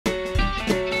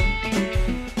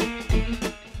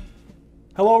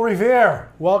Hello Revere,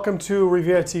 welcome to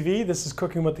Revere TV. This is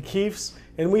Cooking with the Keefes,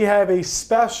 and we have a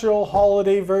special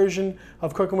holiday version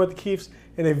of Cooking with the Keefes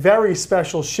and a very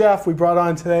special chef we brought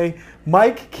on today,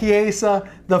 Mike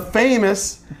Chiesa,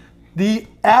 the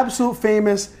absolute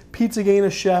famous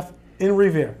Pizzagaina chef in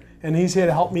Revere. And he's here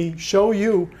to help me show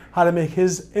you how to make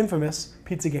his infamous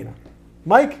Pizzagaina.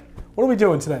 Mike, what are we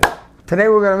doing today? Today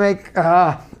we're going to make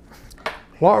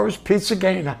Laura's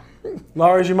Pizzagaina.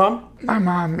 Laura's your mom? My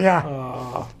mom,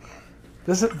 yeah.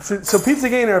 So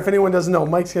Pizzagaina, if anyone doesn't know,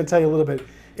 Mike's going to tell you a little bit.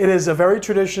 It is a very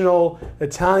traditional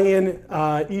Italian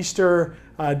Easter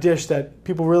dish that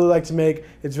people really like to make.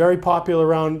 It's very popular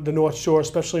around the North Shore,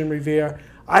 especially in Revere.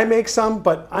 I make some,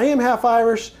 but I am half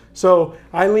Irish, so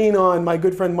I lean on my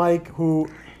good friend Mike, who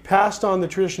passed on the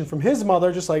tradition from his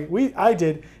mother, just like I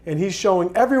did, and he's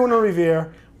showing everyone in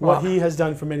Revere what he has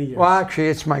done for many years. Well, actually,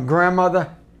 it's my grandmother,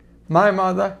 my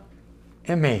mother,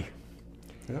 and me.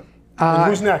 Yep. And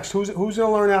who's next? Who's going to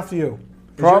learn after you?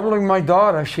 Probably my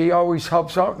daughter. She always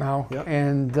helps out now. Yep.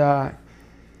 And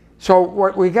so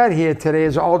what we got here today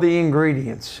is all the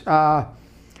ingredients.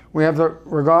 We have the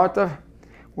ricotta,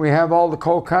 we have all the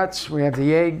cold cuts, we have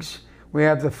the eggs, we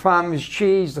have the farmer's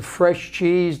cheese, the fresh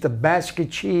cheese, the basket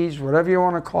cheese, whatever you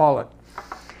want to call it.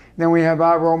 Then we have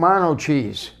our Romano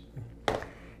cheese.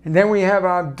 And then we have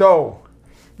our dough.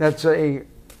 That's a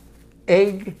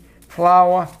egg,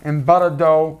 flour, and butter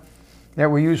dough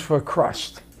that we use for a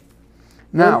crust.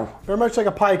 Now, very much like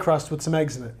a pie crust with some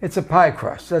eggs in it. it's a pie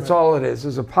crust. That's all it is.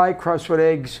 It's a pie crust with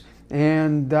eggs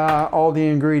and all the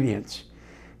ingredients.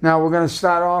 Now we're going to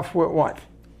start off with what?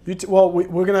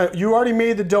 You already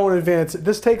made the dough in advance.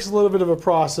 This takes a little bit of a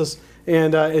process,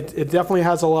 and it definitely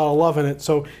has a lot of love in it.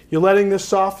 So you're letting this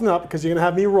soften up because you're going to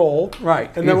have me roll.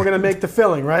 Right. And then we're going to make the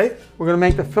filling, right? We're going to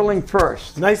make the filling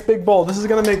first. Nice big bowl. This is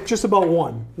going to make just about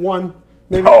one.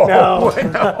 Maybe Oh, no.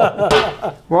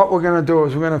 no. What we're going to do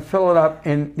is we're going to fill it up,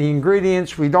 and the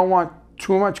ingredients, we don't want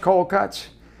too much cold cuts,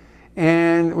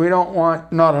 and we don't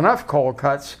want not enough cold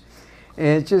cuts.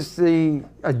 It's just a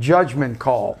judgment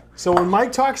call. So when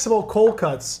Mike talks about cold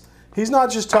cuts, he's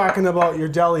not just talking about your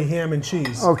deli ham and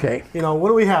cheese. Okay. You know, what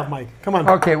do we have, Mike? Come on.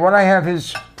 Okay, what I have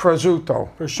is prosciutto.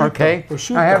 Prosciutto. Okay.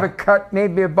 Prosciutto. I have it cut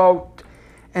maybe about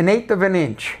 1/8 of an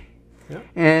inch. Yep.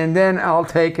 And then I'll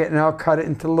take it and I'll cut it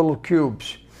into little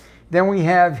cubes. Then we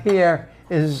have here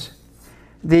is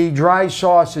the dry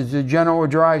sausage, the Genoa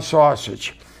dry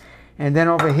sausage. And then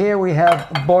over here we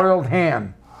have boiled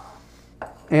ham.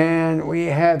 And we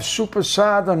have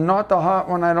supersada, not the hot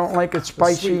one, I don't like it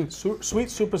spicy. Sweet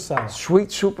supersada. Sweet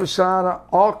supersada,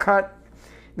 all cut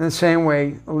in the same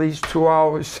way, at least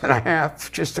 2.5 hours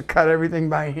just to cut everything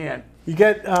by hand. You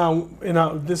get,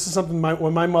 this is something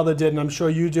my mother did, and I'm sure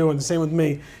you do, and the same with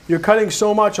me. You're cutting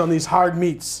so much on these hard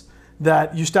meats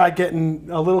that you start getting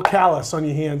a little callus on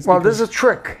your hands. Well, there's a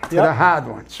trick to the hard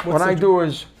ones. What I do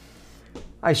is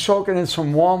I soak it in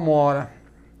some warm water,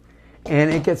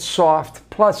 and it gets soft.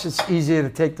 Plus, it's easier to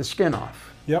take the skin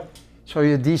off. Yep. So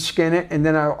you de-skin it, and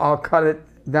then I'll cut it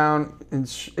down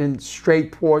in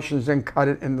straight portions and cut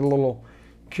it into little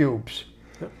cubes.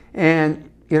 Yep. And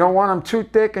you don't want them too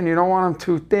thick and you don't want them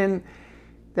too thin,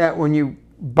 that when you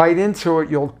bite into it,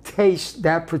 you'll taste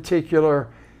that particular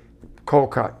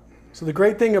cold cut. So the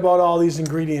great thing about all these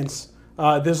ingredients,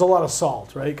 there's a lot of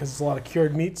salt, right? Because it's a lot of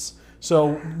cured meats.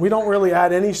 So we don't really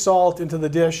add any salt into the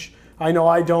dish. I know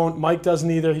I don't. Mike doesn't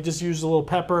either. He just uses a little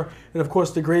pepper. And of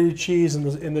course, the grated cheese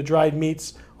and the dried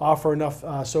meats offer enough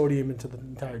sodium into the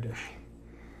entire dish.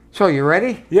 So you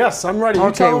ready? Yes, I'm ready.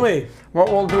 You tell me. What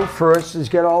we'll do first is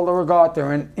get all the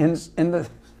ricotta in the.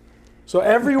 So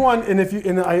everyone,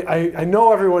 I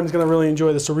know everyone's going to really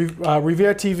enjoy this. So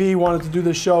Revere TV wanted to do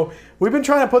this show. We've been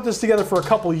trying to put this together for a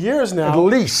couple years now. At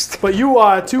least. But your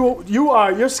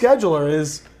scheduler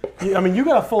is, I mean, you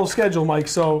got a full schedule, Mike.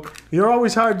 So you're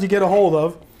always hard to get a hold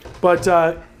of.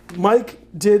 But Mike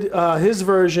did his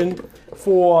version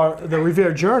for the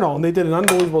Revere Journal, and they did an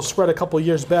unbelievable spread a couple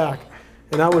years back.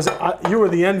 And you were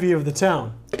the envy of the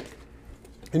town.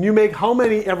 And you make how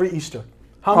many every Easter?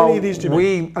 How many of these do you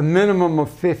make? A minimum of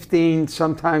 15.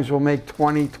 Sometimes we'll make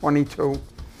 20, 22.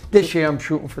 This year I'm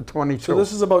shooting for 22. So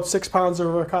this is about 6 pounds of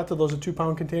ricotta. Those are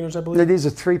 2-pound containers, I believe. These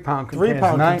are 3-pound containers.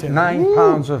 3-pound containers. 9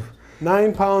 pounds of.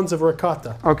 9 pounds of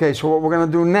ricotta. Okay, so what we're going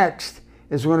to do next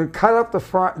is we're going to cut up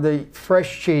the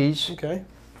fresh cheese. Okay.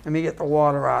 Let me get the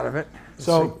water out of it.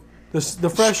 So the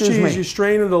fresh cheese, you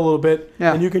strain it a little bit,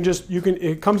 and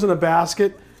it comes in a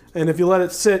basket, and if you let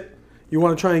it sit, you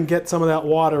want to try and get some of that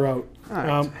water out.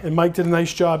 Right. And Mike did a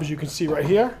nice job, as you can see right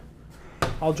here.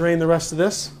 I'll drain the rest of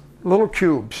this. Little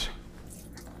cubes.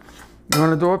 You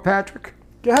want to do it, Patrick?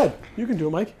 Go ahead. You can do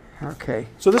it, Mike. Okay.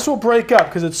 So this will break up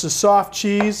because it's a soft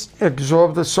cheese.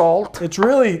 Absorb the salt. It's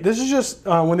really, this is just,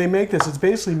 when they make this, it's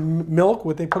basically milk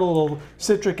with, they put a little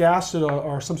citric acid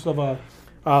or some sort of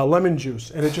a lemon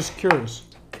juice, and it just cures.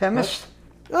 Chemist?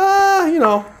 You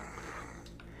know,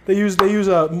 they use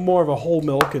more of a whole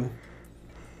milk, and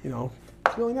you know,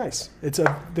 it's really nice.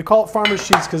 They call it farmer's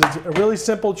cheese because it's a really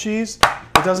simple cheese.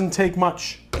 It doesn't take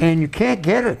much. And you can't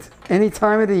get it any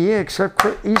time of the year except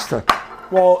for Easter.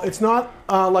 Well, it's not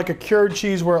like a cured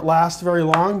cheese where it lasts very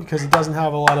long because it doesn't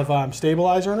have a lot of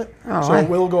stabilizer in it. Oh, so it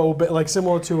will go like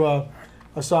similar to a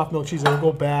soft milk cheese. It will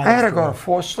go bad. I had to go to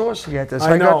 4 stores to get this.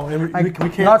 I know. We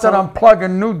can't not that I'm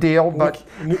plugging New Deal, but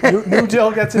New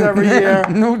Deal gets it every year.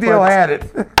 New Deal had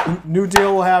it. New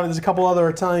Deal will have it. There's a couple other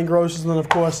Italian grocers, and then of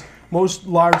course most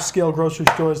large-scale grocery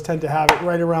stores tend to have it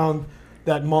right around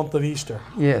that month of Easter.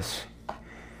 Yes.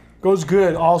 Goes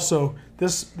good. Also,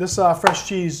 this fresh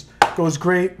cheese goes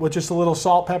great with just a little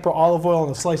salt, pepper, olive oil,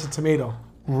 and a slice of tomato.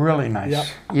 Really nice. Yep.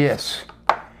 Yes.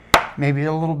 Maybe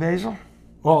a little basil?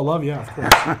 Oh, I love, yeah, of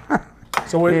course.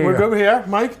 So we're good here,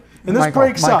 Mike. And this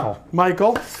breaks up.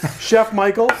 Michael. Chef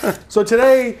Michael. So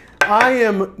today, I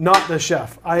am not the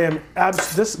chef.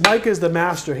 Mike is the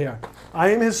master here. I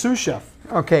am his sous chef.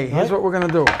 Okay, here's what we're going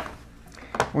to do.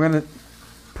 We're going to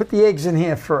put the eggs in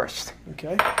here first.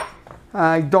 Okay.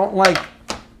 I don't like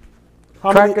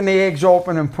cracking the eggs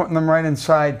open and putting them right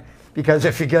inside because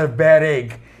if you get a bad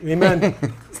egg. Amen.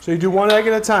 So you do 1 egg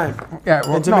at a time. Yeah,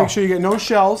 well, and to make sure you get no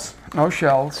shells. No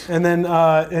shells. And then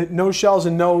no shells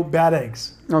and no bad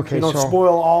eggs. Okay, so you don't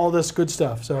spoil all this good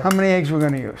stuff. So how many eggs we're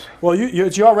going to use? Well,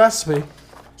 it's your recipe.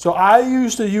 So I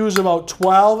used to use about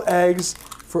 12 eggs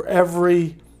for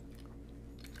every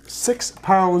 6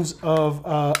 pounds of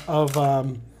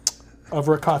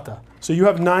ricotta. So you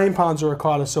have 9 pounds of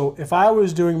ricotta. So if I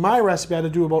was doing my recipe, I had to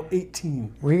do about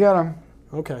 18. We got them.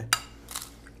 Okay.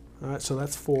 All right, so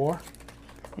that's 4.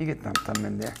 You can dump them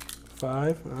in there.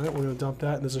 5. All right, we're going to dump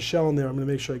that. And there's a shell in there. I'm going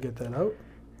to make sure I get that out.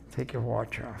 Take your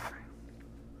watch off.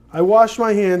 I washed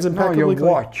my hands impeccably clean. No,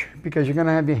 your watch, because you're going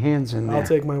to have your hands in there. I'll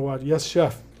take my watch. Yes,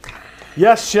 chef.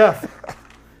 Yes, chef.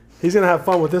 He's going to have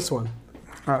fun with this one.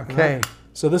 Okay. Right.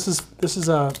 So this is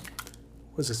what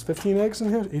is this, 15 eggs in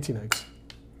here? 18 eggs.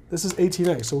 This is 18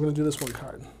 eggs, so we're going to do this one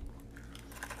card.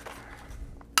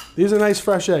 These are nice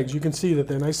fresh eggs. You can see that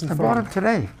they're nice and firm. I bought them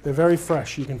today. They're very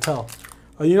fresh, you can tell.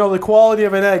 You know, the quality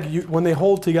of an egg, when they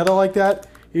hold together like that,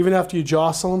 even after you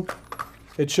jostle them,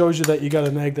 it shows you that you got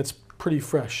an egg that's pretty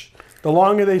fresh. The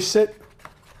longer they sit,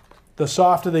 the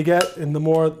softer they get, and the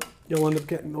more you'll end up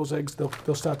getting those eggs,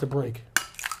 they'll start to break.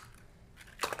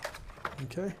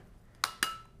 Okay.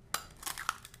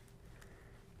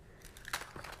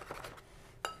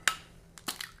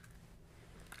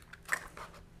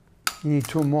 You need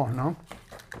 2 more, no?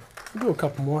 We'll do a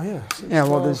couple more here. Yeah,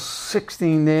 well, there's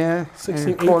 16 there.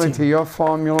 16, according 18. to your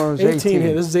formula, it's 18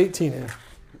 here. This is 18 here.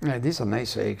 Yeah, these are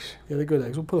nice eggs. Yeah, they're good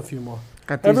eggs. We'll put a few more.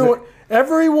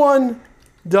 Everyone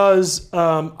does.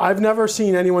 I've never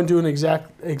seen anyone do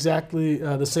exactly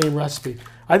the same recipe.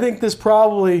 I think this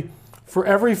probably, for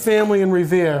every family in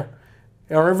Revere,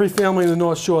 or every family in the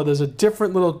North Shore, there's a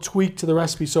different little tweak to the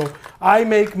recipe. So I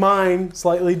make mine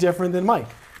slightly different than Mike.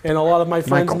 And a lot of my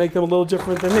friends make them a little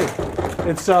different than me.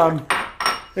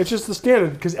 It's just the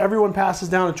standard because everyone passes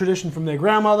down a tradition from their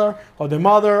grandmother or their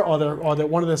mother or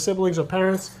one of their siblings or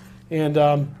parents. And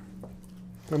I'm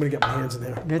gonna get my hands in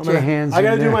there. Get your hands in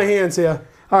there. I gotta do my hands here.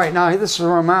 All right, now this is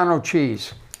Romano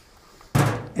cheese.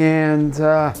 And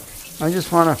I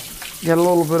just wanna get a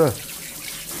little bit of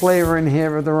flavor in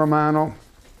here with the Romano.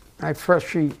 I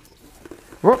freshly,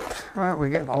 whoops, well,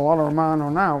 we get a lot of Romano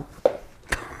now.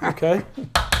 Okay.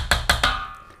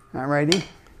 Alrighty.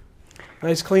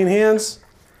 Nice clean hands.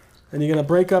 And you're gonna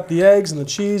break up the eggs and the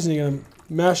cheese and you're gonna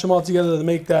mash them all together to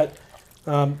make that,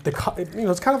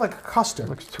 it's kind of like a custard.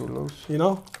 Looks too loose. You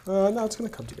know? No, it's gonna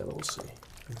come together, we'll see.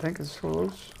 You think it's too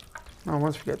loose? No,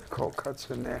 once we get the cold cuts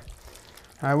in there.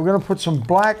 All right, we're gonna put some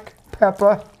black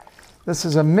pepper. This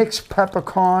is a mixed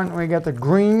peppercorn. We got the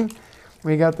green,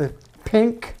 we got the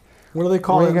pink. What do they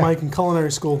call it, Mike, in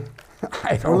culinary school?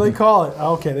 I don't know. What do they call it?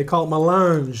 Okay, they call it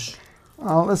melange.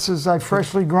 This is, I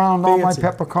freshly ground all my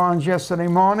peppercorns yesterday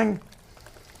morning.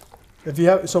 If you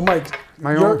have, so Mike,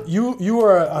 you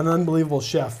are an unbelievable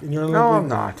chef. And you're no, I'm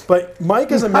not. But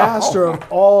Mike is a master of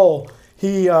all.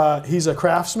 He's a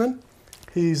craftsman.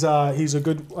 He's a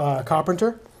good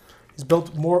carpenter. He's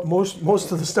built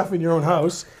most of the stuff in your own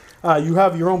house. You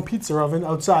have your own pizza oven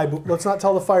outside, but let's not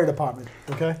tell the fire department,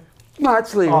 okay? No,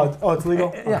 it's legal. Oh, it's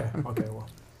legal? Yeah. Okay, well.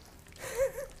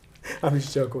 I'm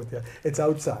just joking with you. It's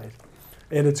outside.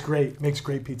 and it's great. Makes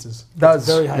great pizzas. Does.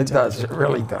 It's very high It does. temperature. It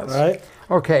really does. All right.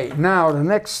 Okay, now the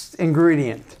next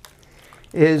ingredient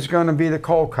is going to be the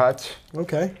cold cuts.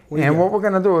 Okay. And what we're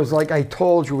going to do is, like I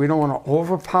told you, we don't want to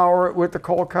overpower it with the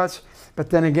cold cuts, but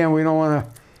then again, we don't want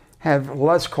to have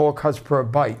less cold cuts per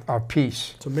bite or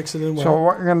piece. So mix it in well. So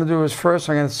what we're going to do is first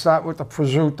I'm going to start with the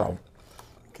prosciutto.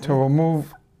 Okay. So we'll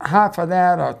move half of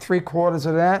that or 3/4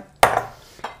 of that.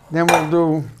 Then we'll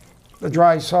do the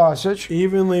dry sausage.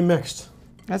 Evenly mixed.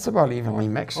 That's about evenly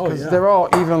mixed Oh, because yeah. they're all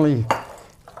evenly,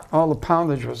 all the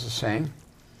poundage was the same.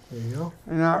 There you go.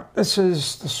 And now this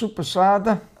is the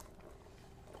supersada.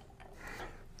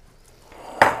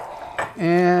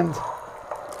 And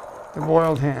the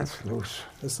boiled hands loose.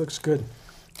 This looks good.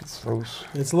 It's loose.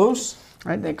 It's loose?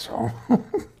 I think so.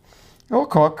 It'll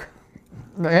cook.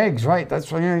 The eggs, right? That's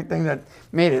the only thing that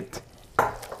made it.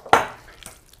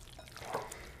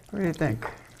 What do you think?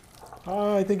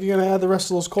 I think you're going to add the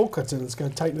rest of those cold cuts in. It's going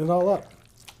to tighten it all up.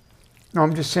 No,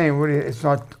 I'm just saying, it's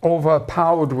not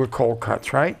overpowered with cold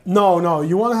cuts, right? No.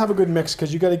 You want to have a good mix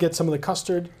because you got to get some of the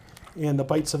custard and the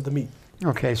bites of the meat.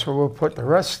 Okay, so we'll put the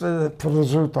rest of the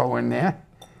prosciutto in there.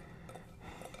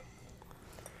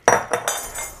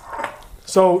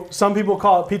 So some people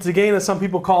call it Pizzagaina, some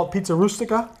people call it Pizza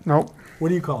Rustica. Nope. What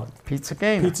do you call it?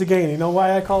 Pizzagaina. Pizzagaina. You know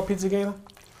why I call it Pizzagaina?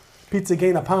 Pizza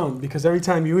pound, because every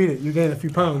time you eat it, you gain a few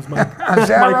pounds, Mike. Is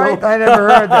that right? I never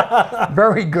heard that.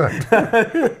 Very good.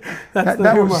 That's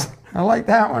the humor. I like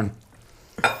that one.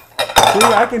 See,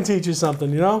 I can teach you something,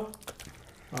 you know?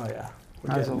 Oh, yeah.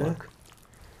 We're How's it getting there. look?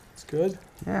 It's good.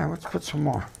 Yeah, let's put some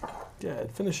more. Yeah,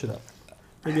 finish it up.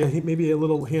 Maybe a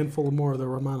little handful more of the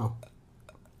Romano.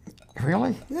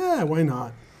 Really? Yeah, why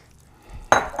not?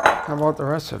 How about the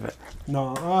rest of it?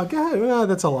 No, go ahead. No,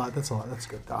 that's a lot. That's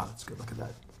good. That's good. Look at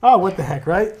that. Oh, what the heck,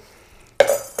 right?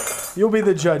 You'll be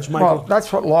the judge, Michael. Well,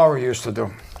 that's what Laura used to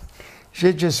do.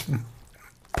 She'd just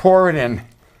pour it in.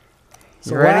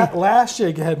 So You ready? last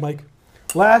year, go ahead, Mike.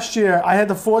 Last year, I had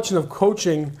the fortune of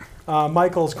coaching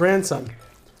Michael's grandson.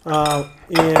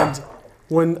 And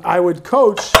when I would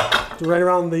coach, right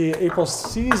around the April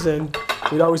season,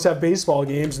 we'd always have baseball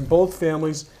games, and both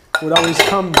families would always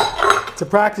come to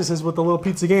practices with the little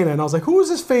Pizzagaina. And I was like, who is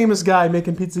this famous guy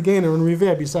making Pizzagaina in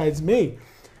Revere besides me?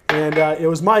 And it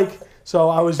was Mike. So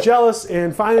I was jealous,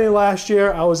 and finally last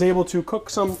year, I was able to cook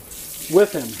some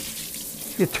with him.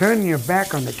 You're turning your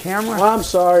back on the camera? I'm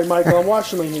sorry, Michael. I'm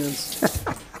washing my hands.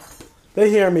 They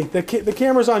hear me. The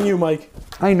camera's on you, Mike.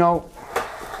 I know.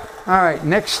 All right,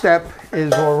 next step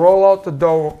is we'll roll out the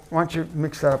dough. Why don't you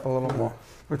mix that up a little more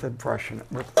with the brush in it.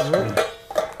 With the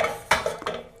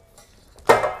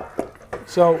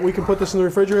So we can put this in the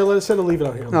refrigerator, let it sit, or leave it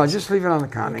out here? No, just leave it on the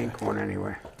counter. Ain't going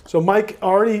anywhere. So Mike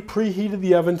already preheated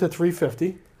the oven to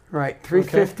 350. Right,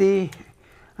 350,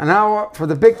 an hour for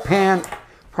the big pan,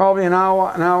 probably an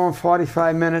hour and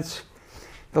 45 minutes.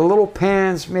 The little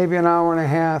pans, maybe an hour and a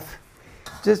half.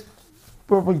 Just,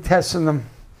 we'll be testing them.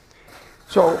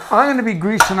 So I'm going to be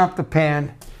greasing up the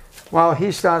pan while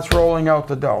he starts rolling out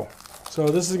the dough. So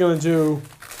this is going to do,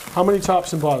 how many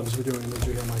tops and bottoms are we doing,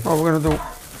 Mike? Oh, we're going to do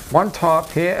one top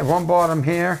here, one bottom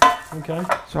here. Okay.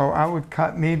 So I would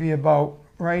cut maybe about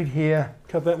right here.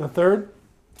 Cut that in a third?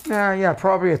 Yeah,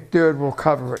 probably a third will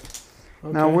cover it.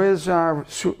 Okay. Now where's our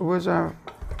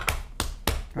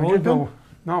Rolling pin?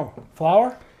 No.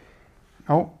 Flour?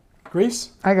 Oh,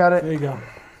 Grease? I got There it. you go.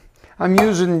 I'm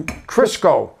using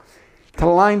Crisco to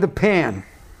line the pan.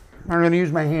 I'm going to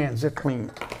use my hands, they're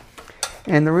clean.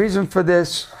 And the reason for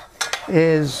this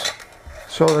is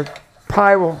so the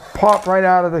pie will pop right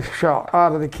out of the shell,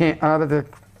 out of the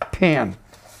pan.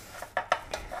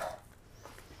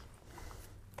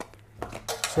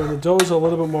 So the dough's a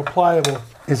little bit more pliable.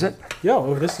 Is it? Yeah,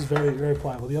 oh, this is very, very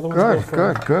pliable. The other one's a little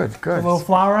firmer. Good. A little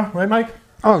flour, right, Mike?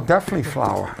 Oh, definitely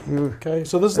flour. Okay,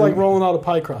 so this is like rolling out a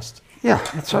pie crust. Yeah,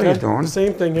 that's all you're doing.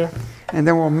 Same thing here. And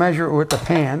then we'll measure it with the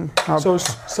pan.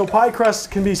 So pie crust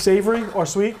can be savory or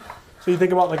sweet. So you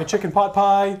think about like a chicken pot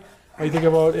pie, or you think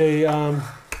about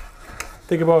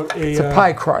it's a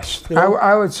pie crust. You know?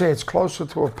 I would say it's closer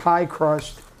to a pie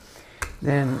crust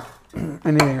than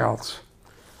anything else.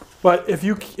 But if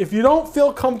you don't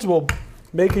feel comfortable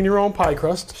making your own pie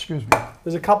crust, Excuse me.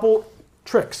 there's a couple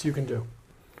tricks you can do.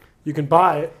 You can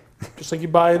buy it, just like you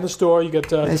buy in the store. You get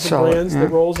different sell it, brands yeah. that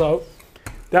rolls out.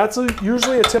 That's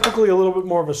usually typically a little bit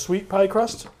more of a sweet pie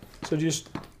crust. So just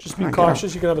be Okay.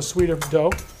 cautious. You can have a sweeter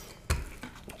dough.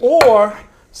 Or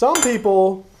some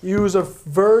people use a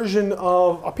version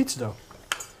of a pizza dough.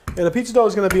 And the pizza dough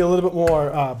is going to be a little bit more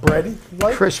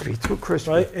bready-like. Crispy, too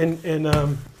crispy. Right? And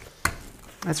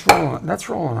That's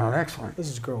rolling out excellent. this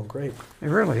is growing great. It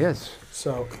really is.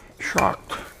 So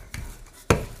Shocked.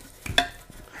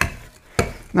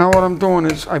 Now what I'm doing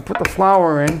is I put the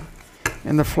flour in,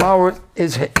 and the flour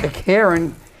is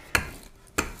adhering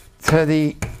to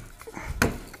the,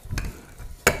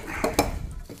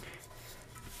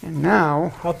 and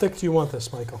now, How thick do you want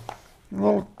this, Michael? a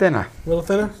little thinner. A little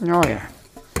thinner? Oh yeah.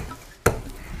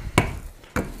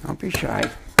 Don't be shy.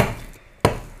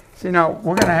 See now,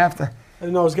 we're gonna have to, I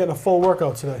didn't know I was getting a full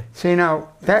workout today. see now,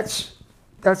 that's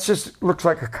just looks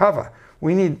like a cover.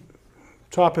 We need,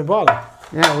 Top and bottom.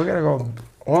 yeah, we gotta go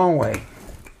a long way.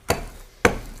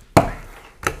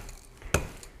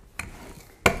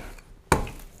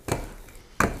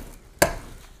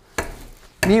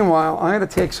 Meanwhile, I'm going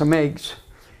to take some eggs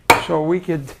so we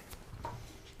could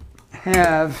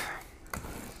have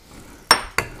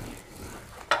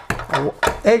an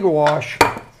egg wash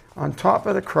on top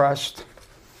of the crust.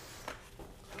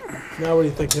 Now what are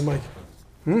you thinking,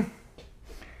 Mike?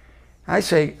 I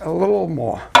say a little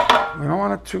more. We don't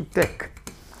want it too thick.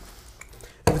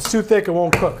 If it's too thick, it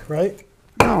won't cook, right?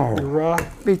 No, Raw,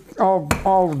 be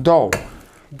all dough.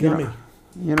 gummy.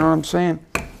 You know what I'm saying?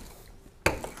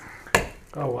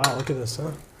 Oh wow, look at this,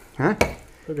 huh? Huh?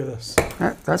 Look at this.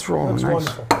 That's rolling That's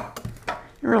nice. wonderful.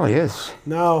 It really is.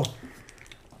 Now,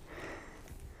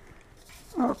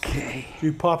 Okay. do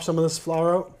you pop some of this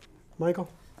flour out, Michael?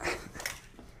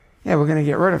 Yeah, we're gonna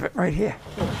get rid of it right here.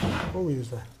 We'll use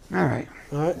that. All right.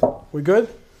 All right, we good?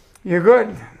 You're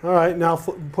good. All right, now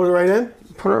put it right in.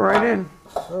 Put it right in.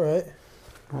 All right.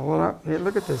 Roll it up. Here,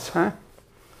 look at this, huh?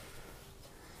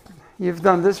 You've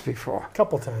done this before. A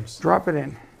couple times. Drop it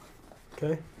in.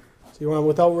 Okay. So you want,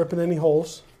 without ripping any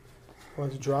holes, you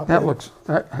want to drop That it. looks.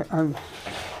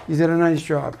 You did a nice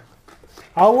job.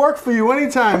 I'll work for you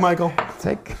anytime, Michael.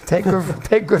 Take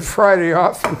Good Friday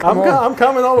off. And come home. I'm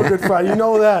coming over Good Friday. You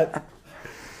know that.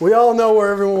 We all know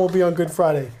where everyone will be on Good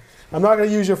Friday. I'm not going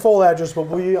to use your full address, but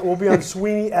we'll be on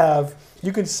Sweeney Ave.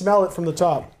 You can smell it from the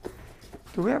top.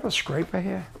 Do we have a scraper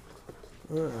here?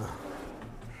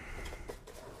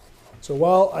 So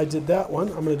while I did that one,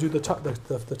 I'm going to do the top.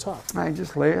 The top. I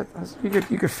just lay it.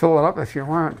 You could fill it up if you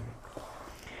want.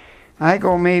 I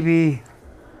go maybe.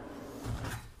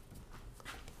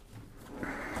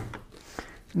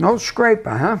 No scraper,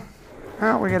 huh?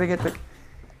 Well, we got to get the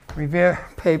Revere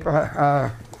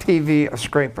paper TV a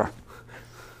scraper.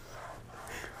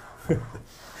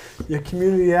 Your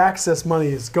community access money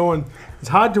is going. It's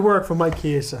hard to work for Mike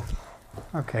Chiesa.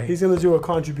 Okay. He's going to do a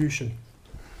contribution.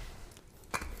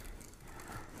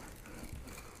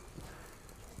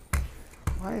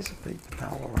 Why is a big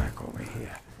towel rack over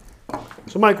here?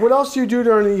 So Mike, what else do you do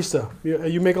during Easter?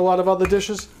 You make a lot of other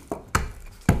dishes?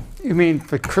 You mean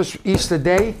for Easter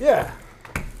Day? Yeah.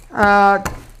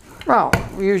 Well,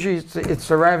 usually it's the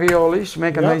raviolis.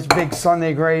 Make a Yep. nice big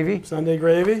Sunday gravy. Sunday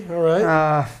gravy. All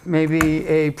right. Maybe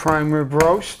a prime rib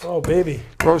roast. Oh baby.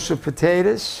 Roasted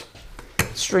potatoes.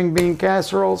 String bean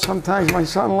casserole. Sometimes my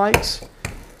son likes.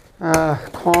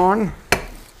 Corn.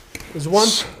 There's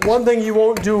one thing you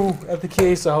won't do at the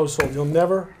Chiesa household. You'll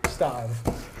never starve.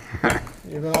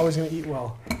 You're always going to eat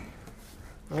well.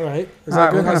 All right. Is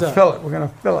that good? We're gonna fill it. We're gonna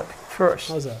fill it first.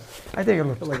 How's that? I think it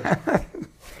looks.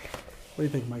 What do you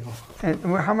think, Michael? And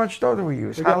how much dough do we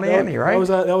use? We got- Hardly any, right?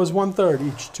 That was 1/3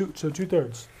 each. So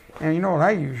 2/3. And you know what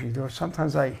I usually do?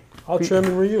 Sometimes I'll trim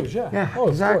and reuse. Yeah. Yeah, Oh, of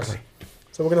exactly. course.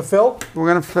 So we're gonna fill. We're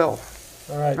gonna fill.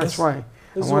 All right. That's why I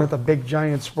this is wanted the big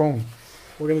giant spoon.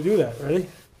 We're gonna do that. Ready?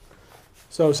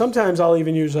 So sometimes I'll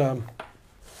even use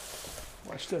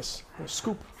watch this. A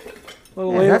scoop.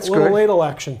 Little that's little good. ladle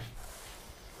action.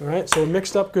 All right. So we're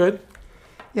mixed up good.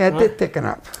 Yeah, it did thicken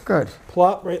up. Good.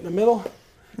 Plop right in the middle.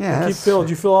 Yeah. Keep that's- filling.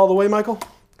 Did you fill all the way, Michael?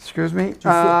 Excuse me. you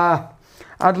fill-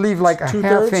 I'd leave like a 2/3?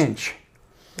 half inch.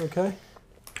 Okay.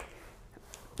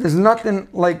 There's nothing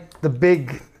like the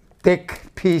big, thick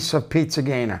piece of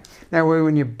Pizzagaina. That way,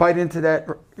 when you bite into that,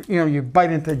 you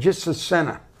bite into just the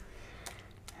center.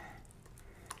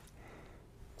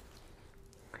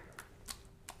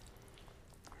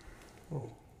 A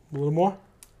little more.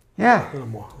 Yeah. A little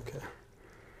more. Okay.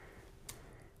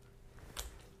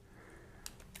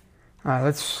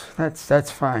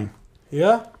 That's fine.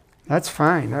 Yeah. That's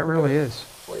fine. That really is.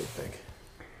 What do you think?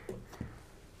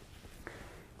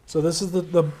 So this is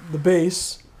the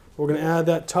base. We're going to add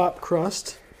that top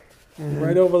crust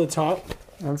right over the top.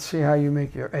 Let's see how you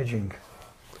make your edging.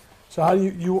 So how do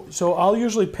you so I'll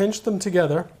usually pinch them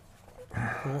together.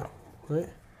 Right?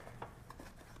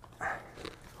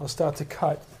 I'll start to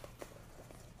cut.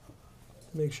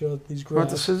 Make sure that these You want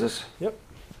the grab. scissors? Yep.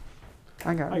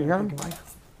 I got it. You got them?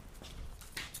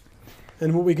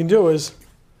 And what we can do is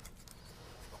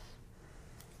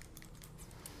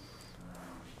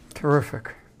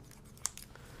Terrific.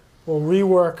 we'll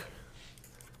rework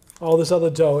all this other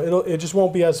dough. It just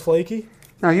won't be as flaky.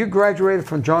 Now, you graduated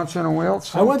from Johnson &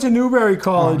 Wales? I went to Newberry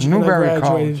College when I graduated.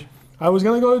 College. I was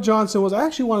going to go to Johnson. I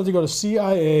actually wanted to go to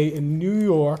CIA in New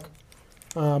York,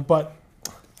 but,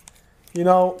 you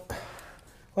know,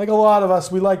 like a lot of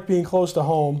us, we like being close to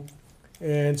home,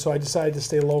 and so I decided to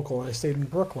stay local, and I stayed in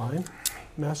Brookline,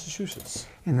 Massachusetts.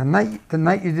 And the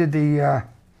night you did the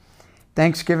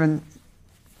Thanksgiving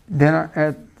dinner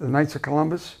at the Knights of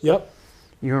Columbus, Yep.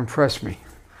 you impressed me.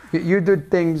 You did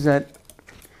things that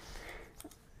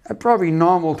are probably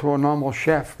normal to a normal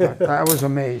chef, but I was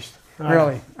amazed.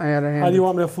 Really, I had a hand. How do you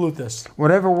want me to flute this?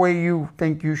 Whatever way you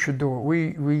think you should do it,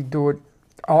 we do it.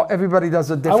 Everybody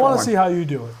does a different I want to one. see how you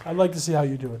do it. I'd like to see how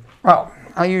you do it. Well,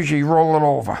 I usually roll it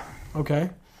over. Okay.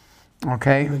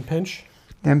 Okay. And then pinch.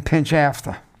 Then pinch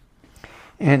after.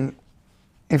 And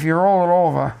if you roll it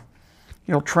over,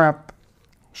 you'll trap.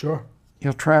 Sure.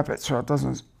 You'll trap it so it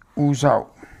doesn't ooze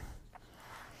out.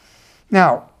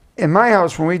 Now, in my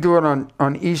house, when we do it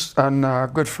on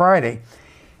Good Friday,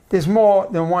 there's more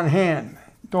than one hand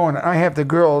doing it. I have the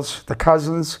girls, the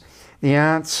cousins, the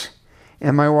aunts,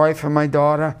 and my wife and my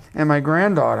daughter and my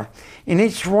granddaughter. And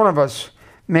each one of us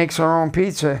makes our own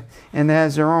pizza and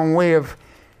has their own way of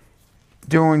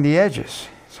doing the edges.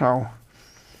 So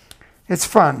it's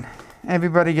fun.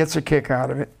 Everybody gets a kick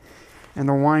out of it. And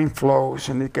the wine flows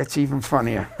and it gets even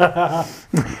funnier.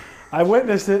 I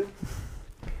witnessed it.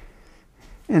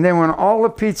 And then when all the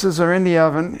pizzas are in the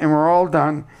oven and we're all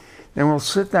done, then we'll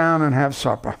sit down and have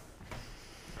supper.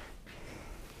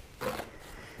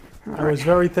 I was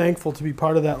very thankful to be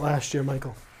part of that last year,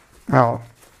 Michael. Well,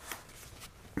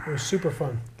 it was super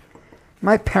fun.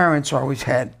 My parents always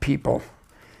had people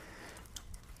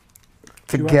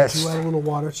to Do guest. you add a little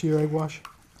water to your egg wash?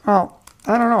 Well,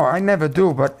 I don't know. I never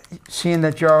do, but seeing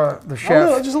that you're the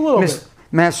chef, just a little bit.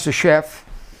 Master Chef.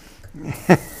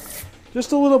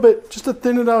 Just a little bit, just to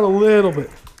thin it out a little bit.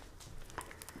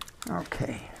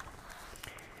 Okay.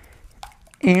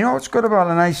 And you know what's good about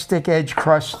a nice thick edge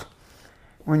crust?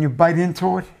 When you bite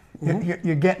into it,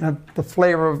 you're getting the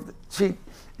flavor of. See,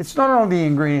 it's not only the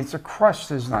ingredients; the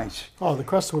crust is nice. Oh, the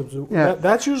crust was. Yeah.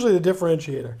 That's usually the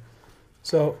differentiator.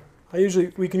 So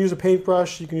we can use a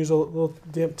paintbrush. You can use a little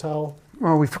damp towel.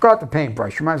 Well, we forgot the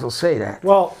paintbrush. You might as well say that.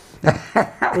 Well,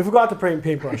 we forgot the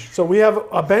paintbrush. So we have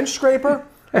a bench scraper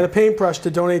and a paintbrush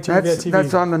to donate to Revere TV.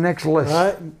 That's on the next list. All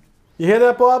right. You hear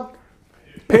that, Bob?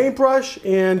 Paintbrush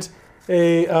and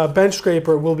a bench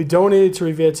scraper will be donated to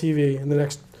Revere TV in the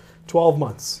next 12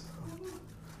 months.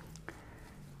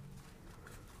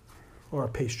 Or a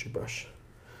pastry brush.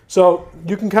 So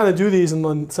you can kind of do these and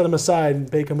then set them aside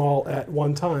and bake them all at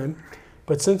one time.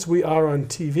 But since we are on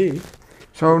TV...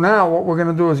 So now what we're going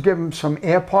to do is give them some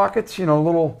air pockets, you know,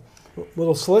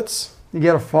 little slits. You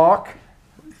get a fork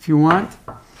if you want.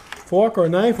 Fork or a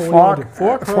knife? Or fork. What do you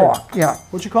want to do? Fork, yeah.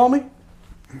 What'd you call me?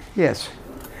 Yes.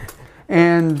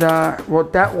 And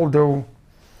what that will do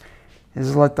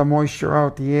is let the moisture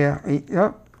out the air.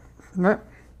 Yep.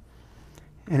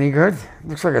 Any good?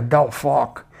 Looks like a dull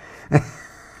fork.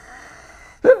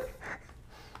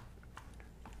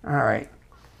 All right.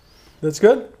 That's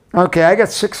good? Okay, I got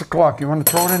 6 o'clock. You want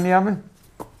to throw it in the oven?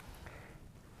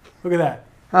 Look at that.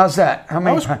 How's that? How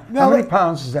many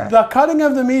pounds is that? The cutting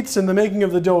of the meats and the making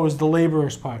of the dough is the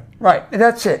laborer's part. Right,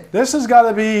 that's it. This has got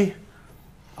to be,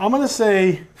 I'm going to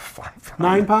say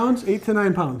 9 pounds, 8 to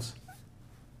 9 pounds.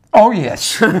 Oh,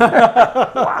 yes.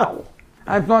 Wow.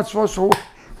 I'm not supposed to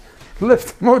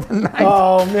lift more than 9.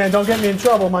 Oh, man, don't get me in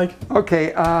trouble, Mike.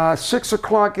 Okay, 6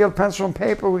 o'clock, get a pencil and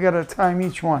paper. We got to time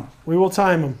each one. We will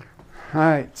time them. All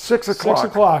right, 6 o'clock. 6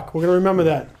 o'clock. We're going to remember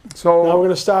that. So now we're going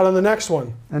to start on the next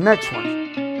one. The next one.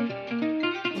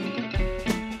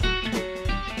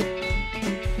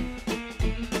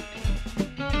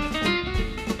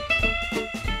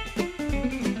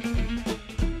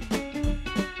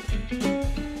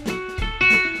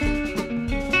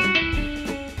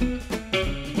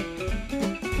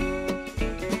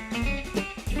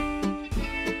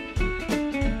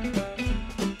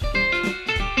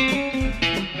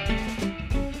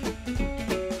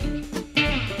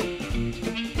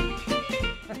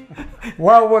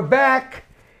 Well, we're back,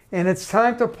 and it's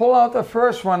time to pull out the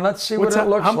first one. Let's see what it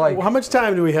looks like. How much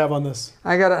time do we have on this?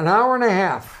 I got an hour and a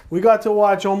half. We got to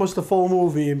watch almost the full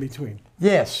movie in between.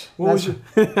 Yes.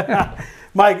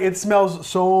 Mike, it smells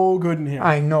so good in here.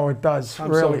 I know it does.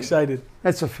 I'm really so excited.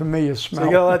 That's a familiar smell. So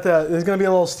you gotta let that. There's gonna be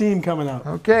a little steam coming out.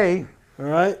 Okay. All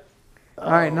right.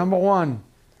 All right. Number one.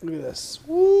 Look at this.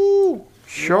 Woo!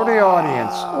 Show the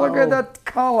audience. Look at that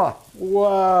color.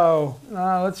 Wow.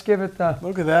 Let's give it the.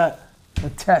 Look at that. The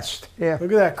test. Yeah.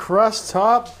 Look at that crust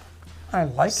top. I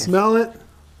like it. Smell it.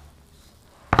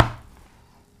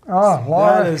 Oh,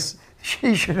 Lord. That is,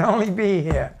 She should only be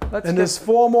here. and there's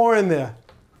 4 more in there.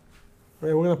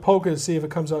 Right, we're going to poke it to see if it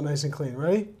comes out nice and clean.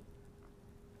 Ready?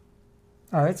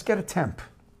 All right, let's get a temp.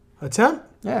 A temp?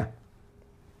 Yeah.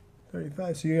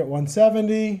 35. So you got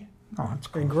 170 Oh, it's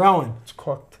and cooked. growing. It's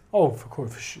cooked. Oh, for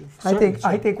course. For sure.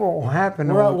 I think what will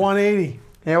happen. We're at 180.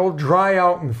 It will dry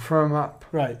out and firm up.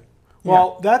 Right.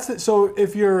 Well, that's it. So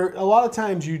if you're, a lot of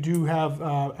times you do have,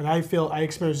 and I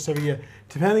experience this every year,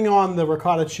 depending on the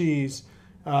ricotta cheese,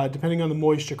 depending on the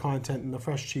moisture content and the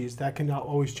fresh cheese, that can not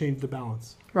always change the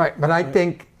balance. Right, but I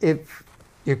think if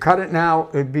you cut it now,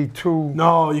 it'd be too.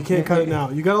 No, you can't cut it now.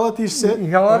 You got to let these sit. You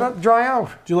gotta let it dry out.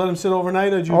 Do you let them sit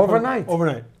overnight, or do you Overnight.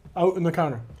 Overnight. Out in the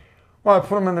counter. Well, I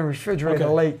put them in the refrigerator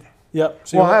Okay. late. Yep.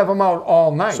 So We'll have them out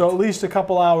all night. So at least a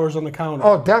couple hours on the counter.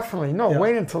 Oh, definitely. No, Yeah.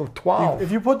 wait until 12.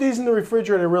 If you put these in the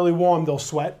refrigerator really warm, they'll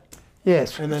sweat.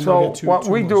 Yes. And then they'll So get what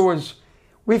too we moist. do is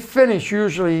we finish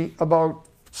usually about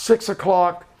 6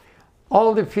 o'clock.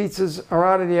 All the pizzas are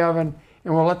out of the oven,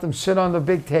 and we'll let them sit on the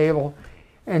big table.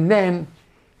 And then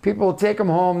people will take them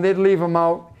home. They'd leave them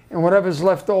out, and whatever's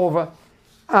left over,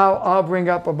 I'll bring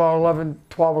up about 11,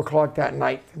 12 o'clock that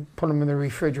night and put them in the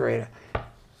refrigerator.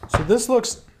 So this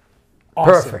looks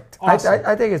awesome. Perfect. Awesome.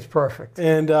 I think it's perfect.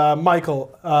 And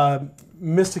Michael,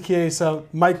 Mr. Chiesa,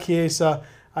 Mike Chiesa,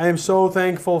 I am so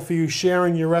thankful for you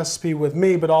sharing your recipe with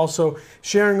me, but also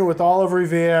sharing it with all of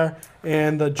Revere,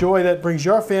 and the joy that brings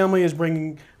your family is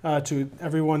bringing to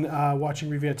everyone watching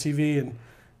Revere TV. And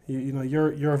you know,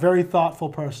 you're a very thoughtful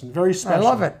person, very special. I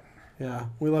love it. Yeah,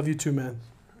 we love you too, man.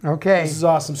 Okay. This is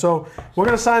awesome. So we're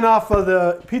going to sign off for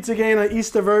the Pizzagaina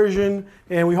Easter version,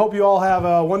 and we hope you all have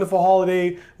a wonderful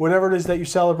holiday, whatever it is that you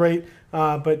celebrate.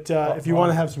 But if you want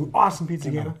to have some awesome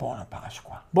Pizzagaina, Buona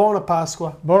Pasqua. Buona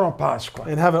Pasqua, Buona Pasqua.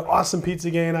 and have an awesome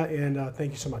Pizzagaina, and thank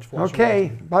you so much for watching.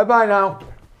 Okay. Bye-bye now.